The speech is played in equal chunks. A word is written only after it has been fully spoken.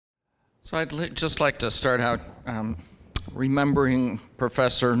So just like to start out remembering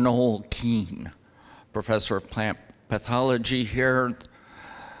Professor Noel Keene, professor of plant pathology here,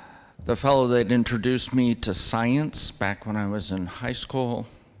 the fellow that introduced me to science back when I was in high school,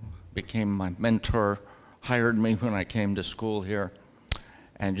 became my mentor, hired me when I came to school here,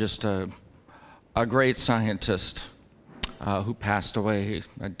 and just a great scientist who passed away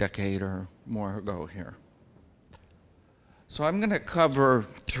a decade or more ago here. So I'm going to cover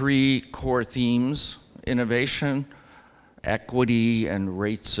three core themes: innovation, equity, and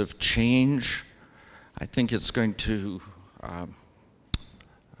rates of change. I think it's going to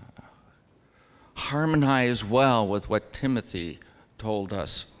harmonize well with what Timothy told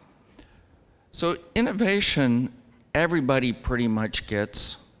us. So innovation, everybody pretty much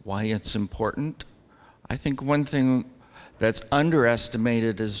gets why it's important. I think one thing that's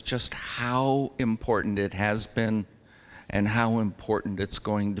underestimated is just how important it has been and how important it's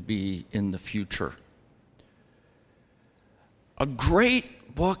going to be in the future. A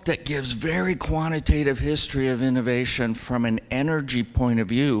great book that gives very quantitative history of innovation from an energy point of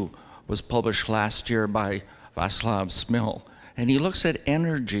view was published last year by Václav Smil. And he looks at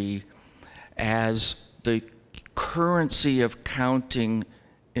energy as the currency of counting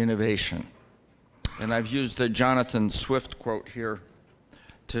innovation. And I've used the Jonathan Swift quote here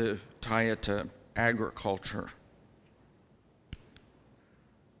to tie it to agriculture.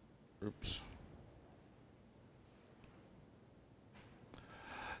 Oops.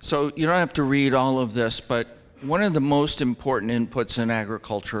 So you don't have to read all of this, but one of the most important inputs in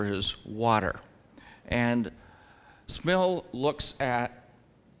agriculture is water. And Smil looks at,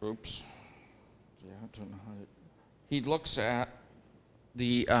 oops, yeah, I don't know how to, he looks at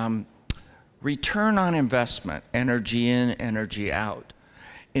the return on investment, energy in, energy out,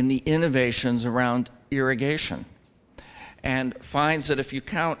 in the innovations around irrigation, and finds that if you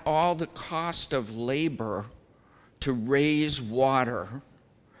count all the cost of labor to raise water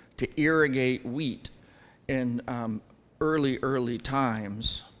to irrigate wheat in early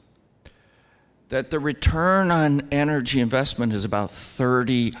times, that the return on energy investment is about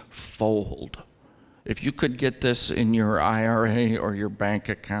 30-fold. If you could get this in your IRA or your bank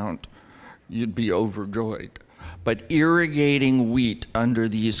account, you'd be overjoyed. But irrigating wheat under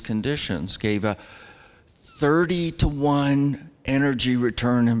these conditions gave a 30-to-1 energy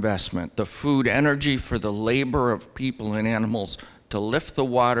return investment. The food energy for the labor of people and animals to lift the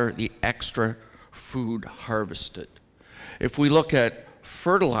water, the extra food harvested. If we look at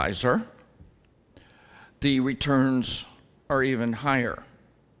fertilizer, the returns are even higher.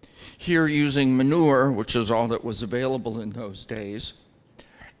 Here, using manure, which is all that was available in those days,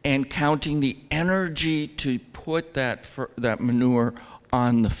 and counting the energy to put that manure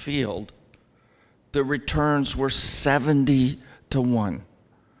on the field, the returns were 70-to-1.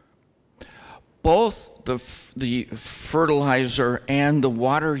 Both the fertilizer and the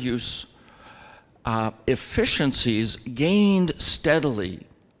water use efficiencies gained steadily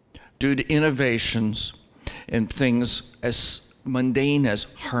due to innovations in things as mundane as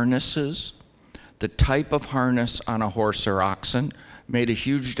harnesses. The type of harness on a horse or oxen made a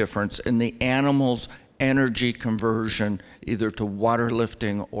huge difference in the animal's energy conversion, either to water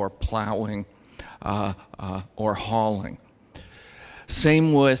lifting or plowing or hauling.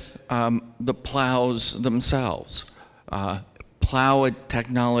 Same with the plows themselves. Plow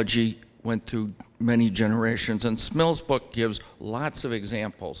technology went through many generations, and Smil's book gives lots of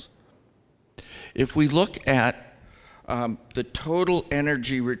examples. If we look at the total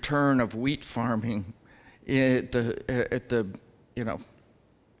energy return of wheat farming at the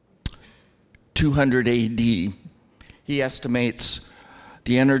 200 AD, he estimates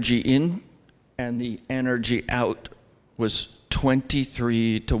the energy in and the energy out was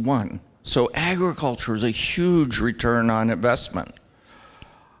 23-to-1. So agriculture is a huge return on investment.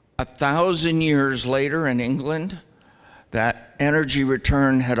 1,000 years later in England, that energy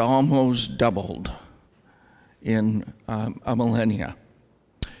return had almost doubled in a millennia.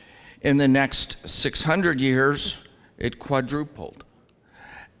 In the next 600 years, it quadrupled.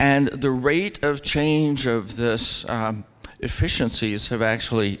 And the rate of change of this efficiencies have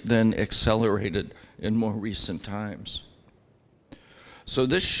actually then accelerated in more recent times. So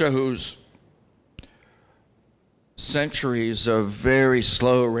this shows centuries of very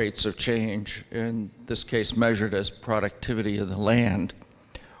slow rates of change, in this case measured as productivity of the land,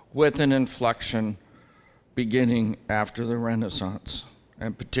 with an inflection beginning after the Renaissance,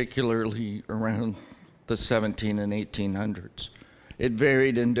 and particularly around the 17 and 1800s. It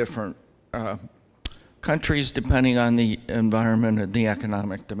varied in different countries depending on the environment and the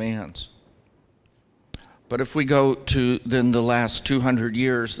economic demands. But if we go to then the last 200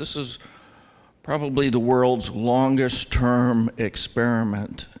 years, this is probably the world's longest term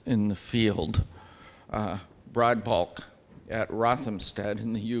experiment in the field. Broad bulk at Rothamsted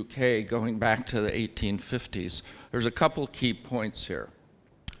in the UK going back to the 1850s. There's a couple key points here.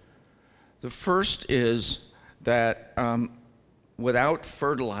 The first is that without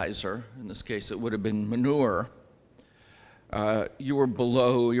fertilizer, in this case it would have been manure, you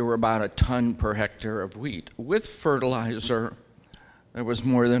were about a ton per hectare of wheat. With fertilizer, there was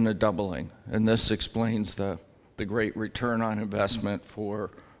more than a doubling, and this explains the great return on investment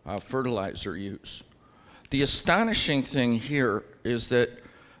for fertilizer use. The astonishing thing here is that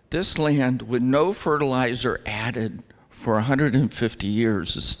this land with no fertilizer added for 150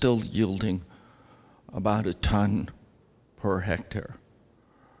 years is still yielding about a ton per hectare.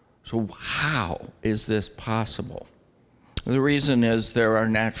 So how is this possible? The reason is there are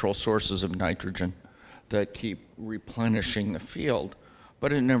natural sources of nitrogen that keep replenishing the field,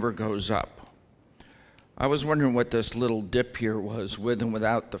 but it never goes up. I was wondering what this little dip here was with and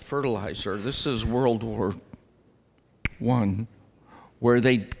without the fertilizer. This is World War I, where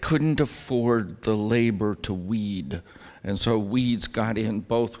they couldn't afford the labor to weed. And so weeds got in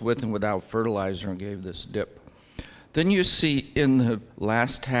both with and without fertilizer and gave this dip. Then you see in the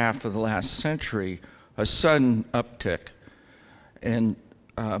last half of the last century a sudden uptick in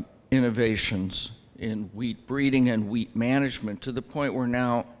innovations in wheat breeding and wheat management to the point where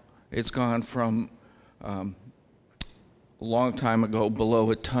now it's gone from a long time ago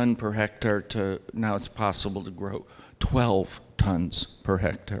below a ton per hectare to now it's possible to grow 12 tons per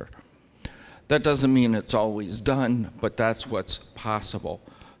hectare. That doesn't mean it's always done, but that's what's possible.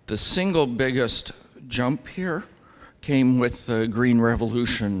 The single biggest jump here came with the Green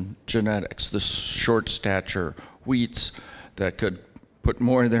Revolution genetics, the short stature wheats that could put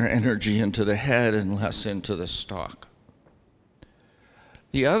more of their energy into the head and less into the stalk.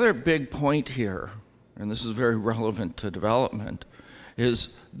 The other big point here, and this is very relevant to development,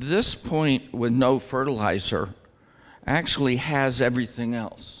 is this point with no fertilizer actually has everything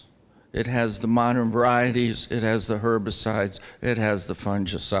else. It has the modern varieties, it has the herbicides, it has the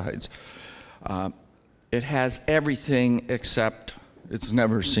fungicides. It has everything except it's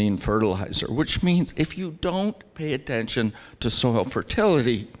never seen fertilizer, which means if you don't pay attention to soil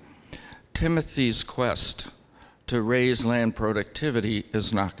fertility, Timothy's quest to raise land productivity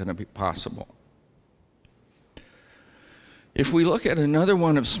is not going to be possible. If we look at another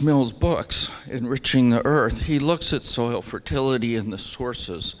one of Smill's books, Enriching the Earth, he looks at soil fertility and the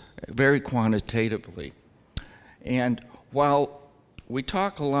sources very quantitatively. And while we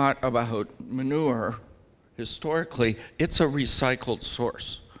talk a lot about manure, historically, it's a recycled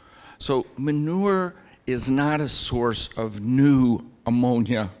source. So manure is not a source of new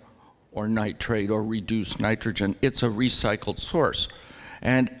ammonia or nitrate or reduced nitrogen. It's a recycled source.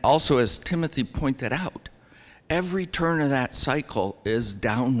 And also, as Timothy pointed out, every turn of that cycle is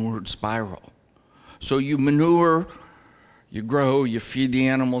downward spiral. So you manure, you grow, you feed the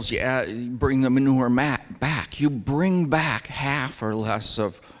animals, you bring the manure back. You bring back half or less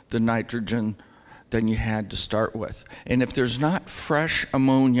of the nitrogen than you had to start with. And if there's not fresh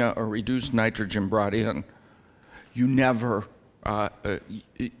ammonia or reduced nitrogen brought in, you never,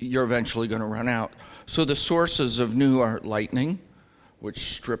 you're eventually going to run out. So the sources of new are lightning, which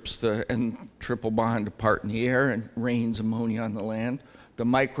strips the triple bond apart in the air and rains ammonia on the land, the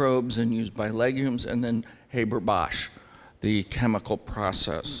microbes and used by legumes, and then Haber-Bosch, the chemical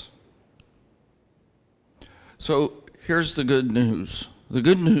process. So here's the good news. The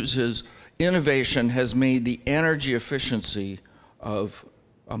good news is innovation has made the energy efficiency of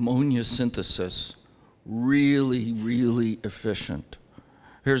ammonia synthesis really, really efficient.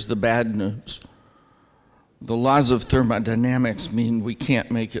 Here's the bad news. The laws of thermodynamics mean we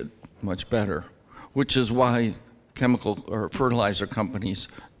can't make it much better, which is why chemical or fertilizer companies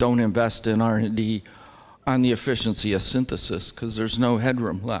don't invest in R&D on the efficiency of synthesis, because there's no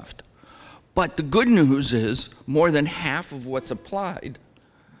headroom left. But the good news is more than half of what's applied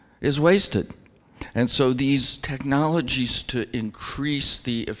is wasted. And so these technologies to increase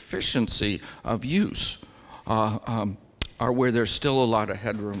the efficiency of use are where there's still a lot of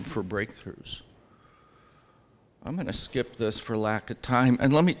headroom for breakthroughs. I'm going to skip this for lack of time.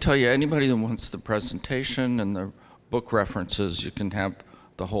 And let me tell you, anybody that wants the presentation and the book references, you can have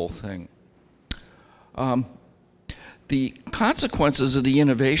the whole thing. The consequences of the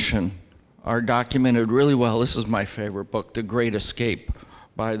innovation are documented really well. This is my favorite book, The Great Escape,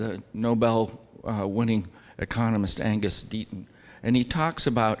 by the Nobel-winning economist Angus Deaton. And he talks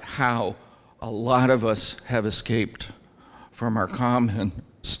about how a lot of us have escaped from our common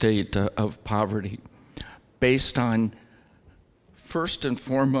state of poverty. based on, first and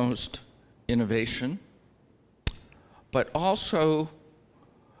foremost, innovation, but also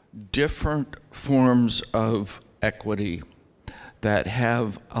different forms of equity that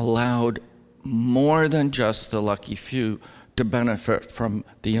have allowed more than just the lucky few to benefit from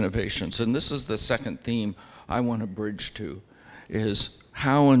the innovations. And this is the second theme I want to bridge to, is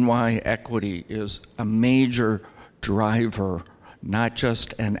how and why equity is a major driver, not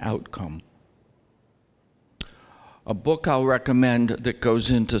just an outcome. A book I'll recommend that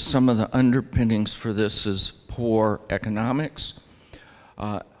goes into some of the underpinnings for this is Poor Economics.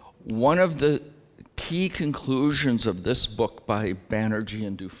 One of the key conclusions of this book by Banerjee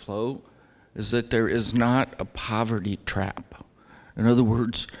and Duflo is that there is not a poverty trap. In other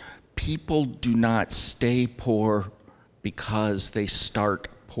words, people do not stay poor because they start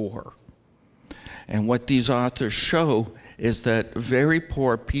poor. And what these authors show is that very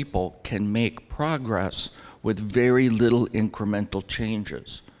poor people can make progress with very little incremental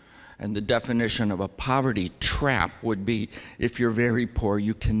changes. And the definition of a poverty trap would be, if you're very poor,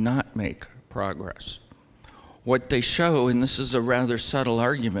 you cannot make progress. What they show, and this is a rather subtle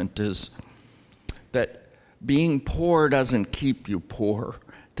argument, is that being poor doesn't keep you poor.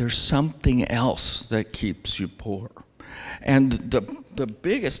 There's something else that keeps you poor. And the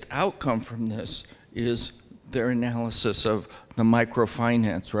biggest outcome from this is their analysis of the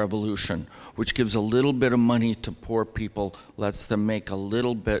microfinance revolution, which gives a little bit of money to poor people, lets them make a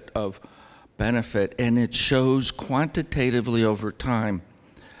little bit of benefit, and it shows quantitatively over time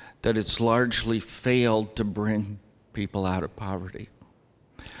that it's largely failed to bring people out of poverty.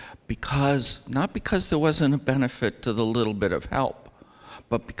 Not because there wasn't a benefit to the little bit of help,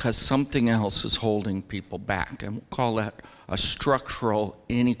 but because something else is holding people back. And we'll call that a structural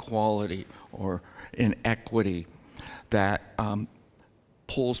inequality or inequity that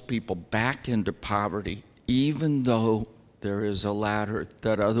pulls people back into poverty, even though there is a ladder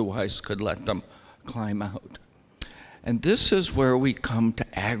that otherwise could let them climb out. And this is where we come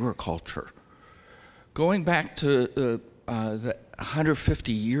to agriculture. Going back to the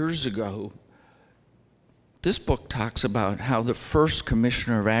 150 years ago, this book talks about how the first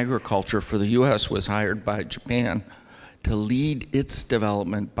commissioner of agriculture for the US was hired by Japan to lead its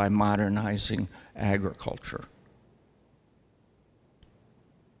development by modernizing agriculture.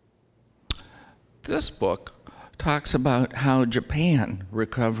 This book talks about how Japan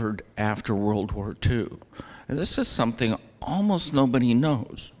recovered after World War II. And this is something almost nobody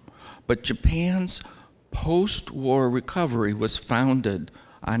knows, but Japan's post-war recovery was founded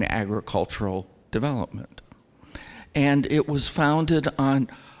on agricultural development. And it was founded on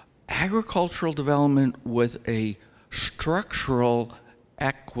agricultural development with a structural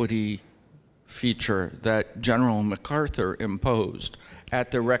equity feature that General MacArthur imposed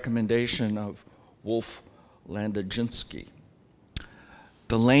at the recommendation of Wolf Landaginski.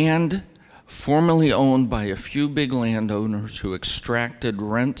 The land, formerly owned by a few big landowners who extracted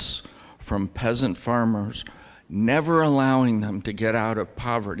rents from peasant farmers, never allowing them to get out of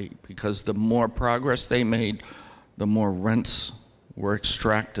poverty, because the more progress they made, the more rents were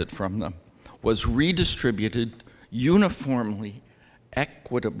extracted from them, was redistributed uniformly,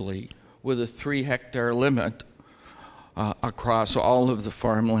 equitably, with a 3-hectare limit across all of the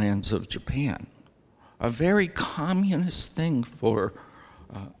farmlands of Japan. A very communist thing for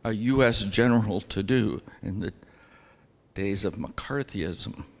a US general to do in the days of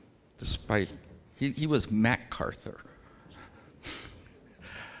McCarthyism, despite, he was MacArthur.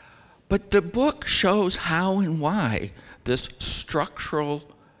 But the book shows how and why this structural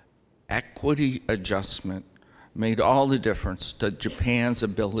equity adjustment made all the difference to Japan's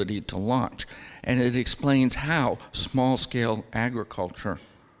ability to launch. And it explains how small-scale agriculture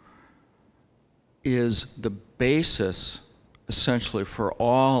is the basis, essentially, for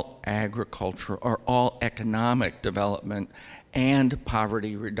all agriculture or all economic development and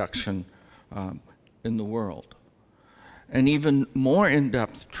poverty reduction in the world. An even more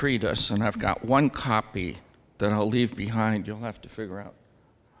in-depth treatise, and I've got one copy that I'll leave behind. You'll have to figure out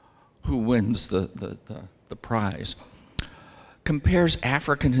who wins the prize. Compares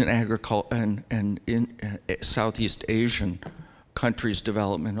African and agriculture and in Southeast Asian countries'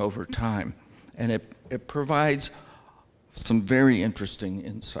 development over time, and it provides some very interesting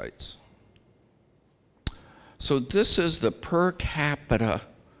insights. So this is the per capita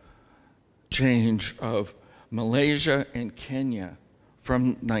change of Malaysia and Kenya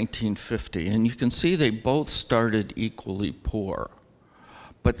from 1950. And you can see they both started equally poor.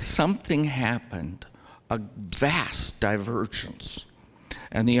 But something happened, a vast divergence.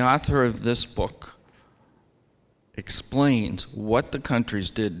 And the author of this book explains what the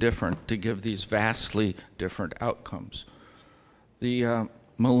countries did different to give these vastly different outcomes. The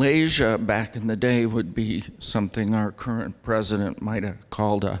Malaysia back in the day would be something our current president might have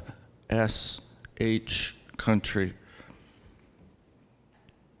called a SH country.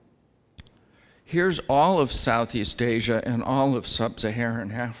 Here's all of Southeast Asia and all of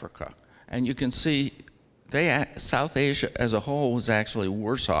sub-Saharan Africa. And you can see South Asia as a whole was actually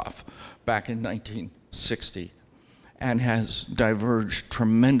worse off back in 1960 and has diverged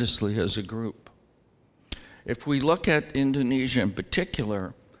tremendously as a group. If we look at Indonesia in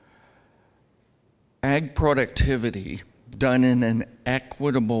particular, ag productivity done in an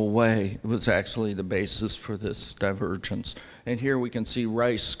equitable way was actually the basis for this divergence. And here we can see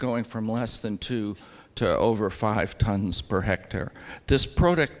rice going from less than 2 to over 5 tons per hectare. This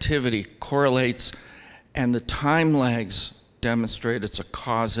productivity correlates, and the time lags demonstrate it's a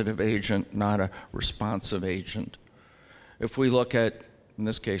causative agent, not a responsive agent. If we look at, in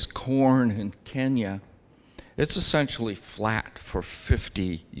this case, corn in Kenya, it's essentially flat for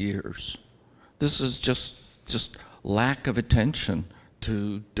 50 years. This is just lack of attention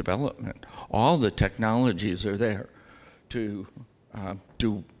to development. All the technologies are there to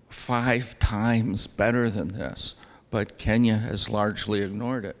do 5 times better than this, but Kenya has largely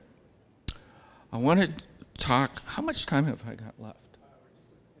ignored it. I want to talk, how much time have I got left?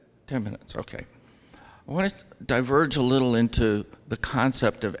 10 minutes, okay. I want to diverge a little into the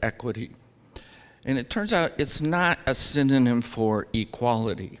concept of equity. And it turns out it's not a synonym for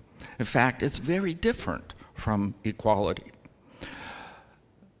equality. In fact, it's very different from equality.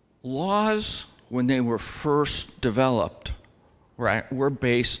 Laws, when they were first developed, were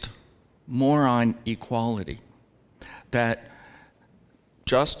based more on equality. That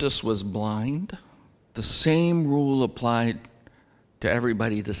justice was blind, the same rule applied to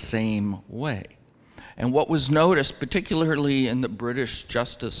everybody the same way. And what was noticed, particularly in the British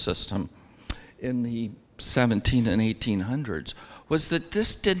justice system in the 17 and 1800s, was that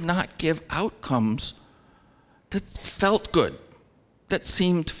this did not give outcomes that felt good, that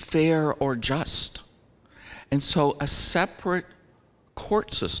seemed fair or just. And so a separate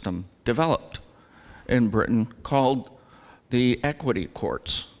court system developed in Britain called the equity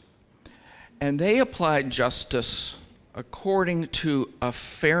courts. And they applied justice according to a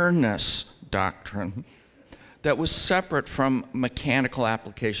fairness doctrine that was separate from mechanical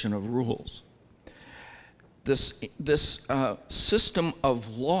application of rules. This system of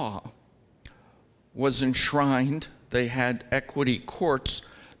law was enshrined. They had equity courts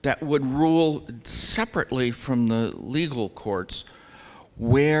that would rule separately from the legal courts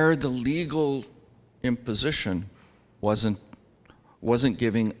where the legal imposition wasn't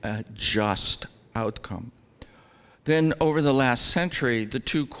giving a just outcome. Then over the last century, the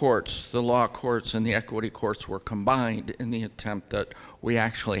two courts, the law courts and the equity courts, were combined in the attempt that we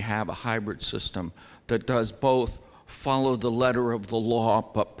actually have a hybrid system that does both follow the letter of the law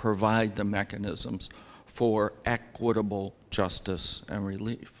but provide the mechanisms for equitable justice and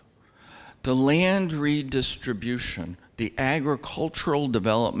relief. The land redistribution, the agricultural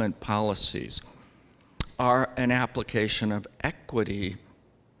development policies are an application of equity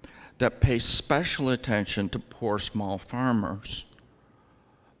that pays special attention to poor small farmers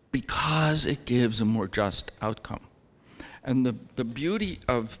because it gives a more just outcome. And the beauty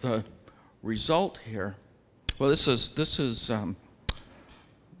of the result here, well, this is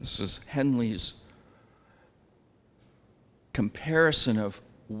Henley's comparison of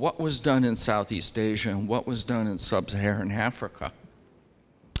what was done in Southeast Asia and what was done in sub-Saharan Africa.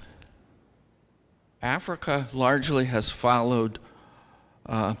 Africa largely has followed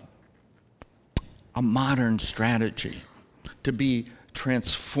a modern strategy to be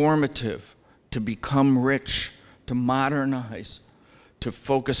transformative, to become rich, to modernize, to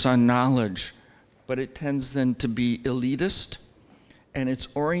focus on knowledge, but it tends then to be elitist, and it's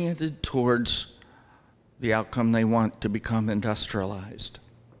oriented towards the outcome they want, to become industrialized.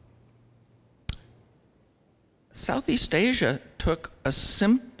 Southeast Asia took a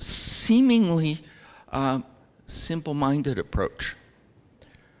seemingly simple-minded approach.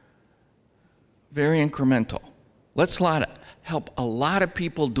 Very incremental. Let's help a lot of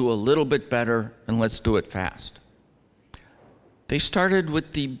people do a little bit better, and let's do it fast. They started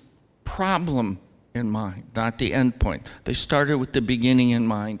with the problem in mind, not the end point. They started with the beginning in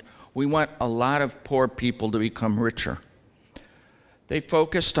mind. We want a lot of poor people to become richer. They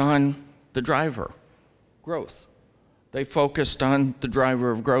focused on the driver, growth. They focused on the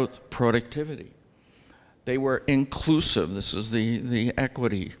driver of growth, productivity. They were inclusive. This is the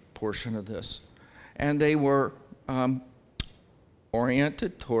equity portion of this. And they were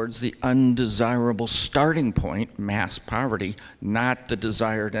oriented towards the undesirable starting point, mass poverty, not the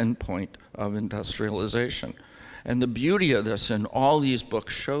desired endpoint of industrialization. And the beauty of this, and all these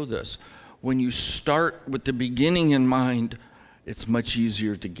books show this, when you start with the beginning in mind, it's much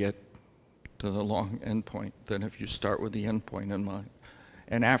easier to get to the long endpoint than if you start with the endpoint in mind.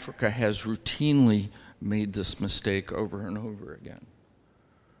 And Africa has routinely made this mistake over and over again.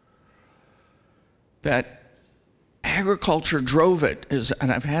 That agriculture drove it,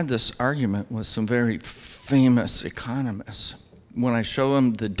 and I've had this argument with some very famous economists. When I show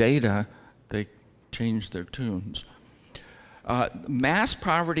them the data, they change their tunes. Mass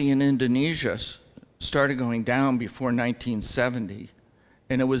poverty in Indonesia started going down before 1970,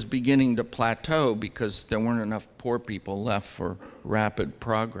 and it was beginning to plateau because there weren't enough poor people left for rapid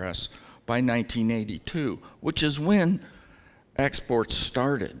progress by 1982, which is when exports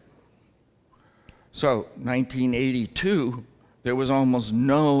started. So 1982, there was almost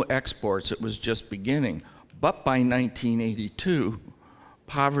no exports, it was just beginning. But by 1982,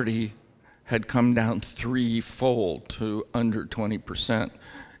 poverty had come down threefold to under 20%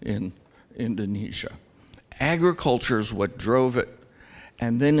 in Indonesia. Agriculture is what drove it,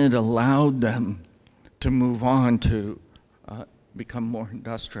 and then it allowed them to move on to become more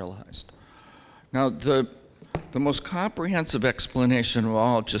industrialized. Now, the most comprehensive explanation of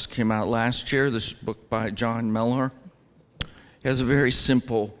all just came out last year, this book by John Miller. He has a very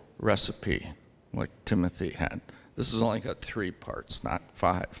simple recipe, like Timothy had. This has only got 3 parts, not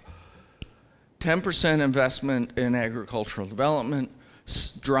 5. 10% investment in agricultural development,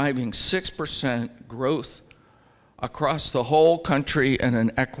 driving 6% growth across the whole country in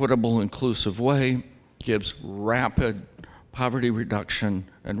an equitable, inclusive way, gives rapid poverty reduction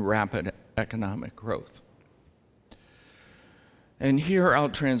and rapid economic growth. And here I'll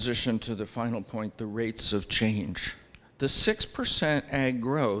transition to the final point, the rates of change. The 6% ag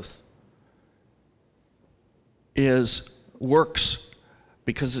growth works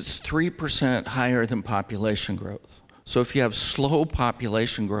because it's 3% higher than population growth. So if you have slow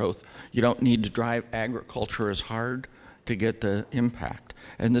population growth, you don't need to drive agriculture as hard to get the impact.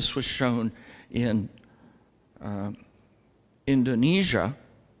 And this was shown in Indonesia,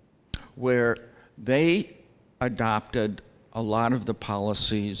 where they adopted a lot of the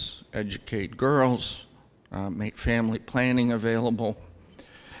policies, educate girls, make family planning available,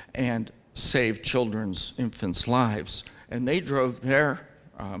 and save children's, infants' lives. And they drove their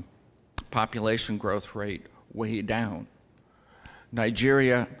population growth rate way down.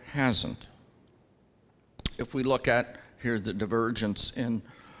 Nigeria hasn't. If we look at here the divergence in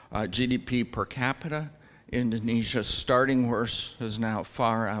GDP per capita, Indonesia's starting worse has now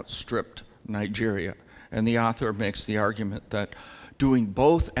far outstripped Nigeria. And the author makes the argument that doing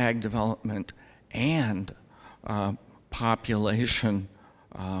both ag development and population,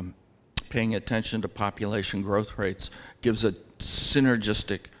 paying attention to population growth rates, gives a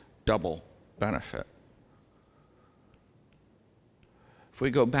synergistic double benefit. If we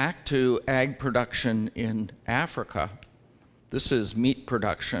go back to ag production in Africa, this is meat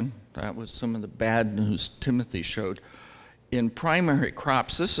production. That was some of the bad news Timothy showed. In primary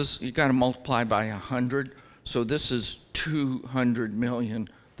crops, this is, you got to multiply by 100. So this is 200 million.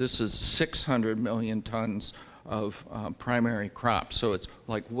 This is 600 million tons of primary crops. So it's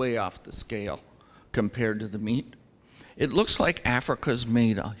like way off the scale compared to the meat. It looks like Africa's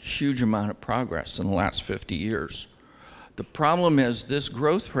made a huge amount of progress in the last 50 years. The problem is this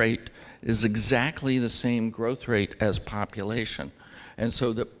growth rate is exactly the same growth rate as population. And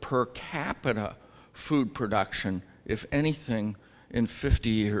so the per capita food production, if anything, in 50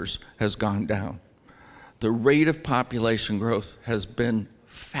 years has gone down. The rate of population growth has been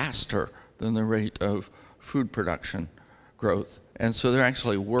faster than the rate of food production growth. And so they're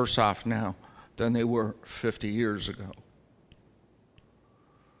actually worse off now than they were 50 years ago.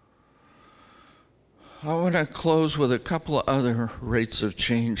 I want to close with a couple of other rates of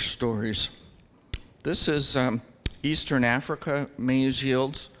change stories. This is Eastern Africa maize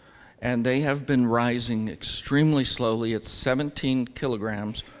yields, and they have been rising extremely slowly. It's 17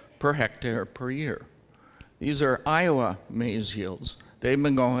 kilograms per hectare per year. These are Iowa maize yields. They've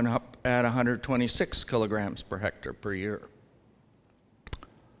been going up at 126 kilograms per hectare per year. A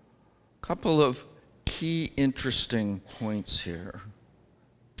couple of key interesting points here.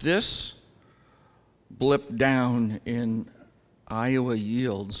 This blip down in Iowa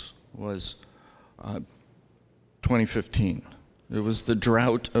yields was 2015. It was the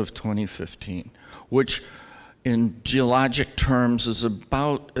drought of 2015, which in geologic terms is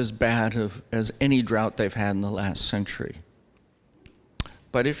about as bad as any drought they've had in the last century.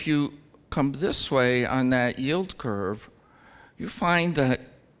 But if you come this way on that yield curve, you find that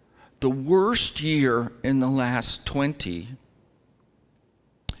the worst year in the last 20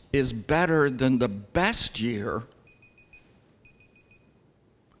 is better than the best year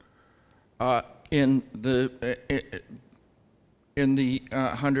in the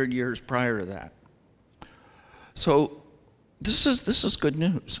 100 years prior to that. So this is good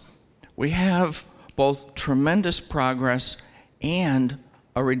news. We have both tremendous progress and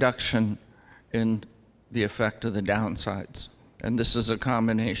a reduction in the effect of the downsides. And this is a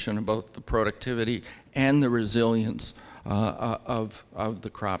combination of both the productivity and the resilience of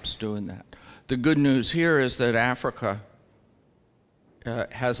the crops doing that. The good news here is that Africa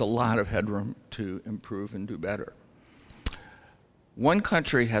has a lot of headroom to improve and do better. One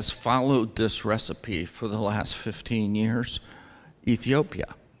country has followed this recipe for the last 15 years,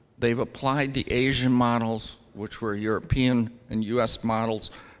 Ethiopia. They've applied the Asian models, which were European and US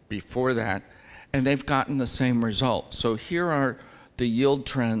models before that, and they've gotten the same result. So here are the yield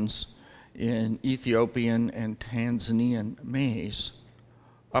trends in Ethiopian and Tanzanian maize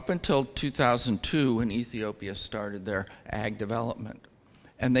up until 2002 when Ethiopia started their ag development.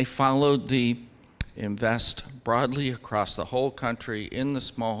 And they followed the invest broadly across the whole country in the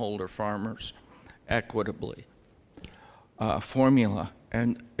smallholder farmers equitably formula.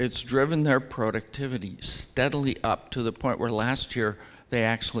 And it's driven their productivity steadily up to the point where last year they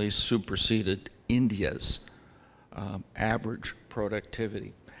actually superseded India's average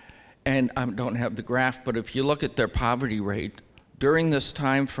productivity. And I don't have the graph, but if you look at their poverty rate, during this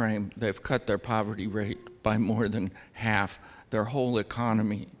time frame, they've cut their poverty rate by more than half. Their whole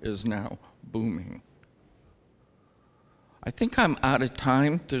economy is now booming. I think I'm out of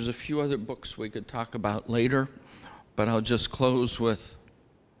time. There's a few other books we could talk about later, but I'll just close with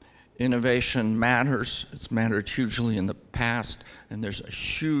innovation matters. It's mattered hugely in the past, and there's a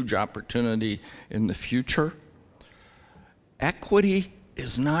huge opportunity in the future. Equity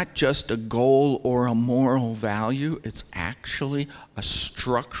is not just a goal or a moral value, it's actually a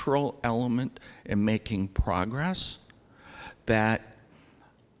structural element in making progress that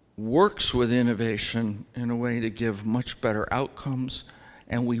works with innovation in a way to give much better outcomes,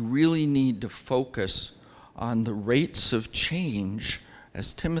 and we really need to focus on the rates of change,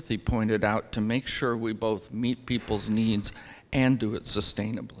 as Timothy pointed out, to make sure we both meet people's needs and do it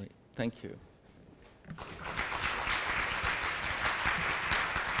sustainably. Thank you.